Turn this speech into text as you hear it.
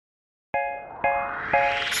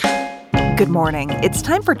Good morning. It's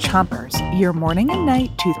time for Chompers, your morning and night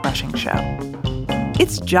toothbrushing show.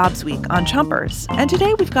 It's Jobs Week on Chompers, and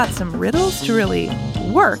today we've got some riddles to really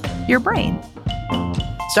work your brain.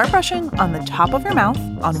 Start brushing on the top of your mouth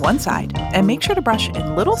on one side, and make sure to brush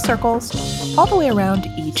in little circles all the way around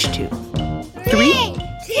each tooth. 3,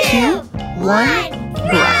 2, 1,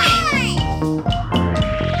 brush.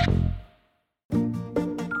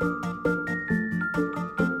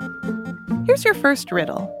 Here's your first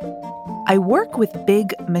riddle. I work with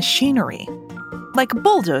big machinery, like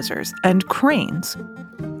bulldozers and cranes,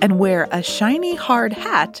 and wear a shiny hard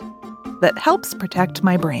hat that helps protect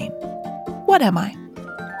my brain. What am I?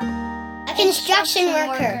 A construction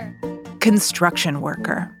worker. Construction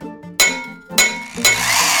worker.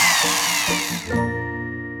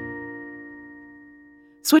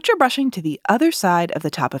 Switch your brushing to the other side of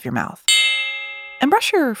the top of your mouth. And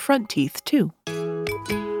brush your front teeth, too.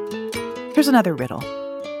 Here's another riddle.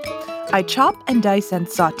 I chop and dice and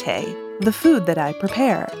sauté the food that I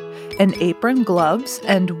prepare. An apron, gloves,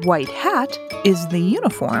 and white hat is the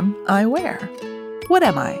uniform I wear. What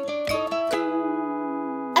am I?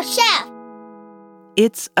 A chef.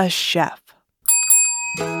 It's a chef.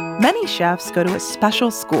 Many chefs go to a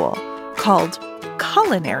special school called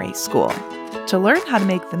culinary school to learn how to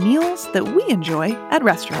make the meals that we enjoy at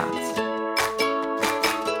restaurants.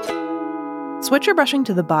 Switch your brushing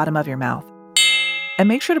to the bottom of your mouth and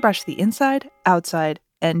make sure to brush the inside, outside,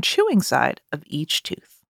 and chewing side of each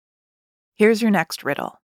tooth. Here's your next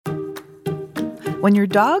riddle. When your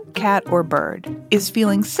dog, cat, or bird is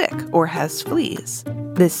feeling sick or has fleas,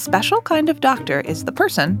 this special kind of doctor is the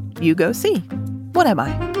person you go see. What am I?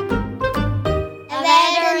 A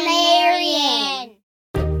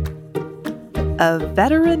veterinarian. A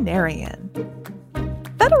veterinarian.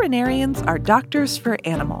 Veterinarians are doctors for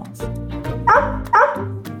animals.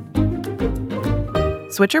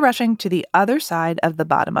 Switch your brushing to the other side of the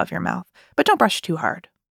bottom of your mouth, but don't brush too hard.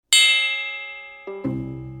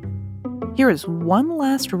 Here is one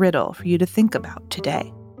last riddle for you to think about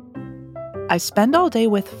today. I spend all day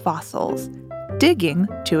with fossils, digging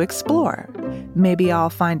to explore. Maybe I'll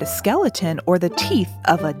find a skeleton or the teeth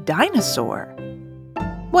of a dinosaur.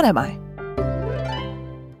 What am I?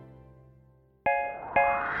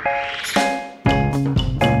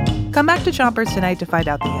 Come back to Chompers tonight to find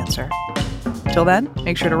out the answer. Till then,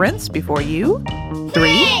 make sure to rinse before you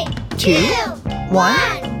 3, 2, 1,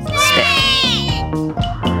 spit.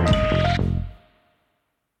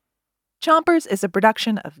 Chompers is a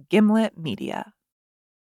production of Gimlet Media.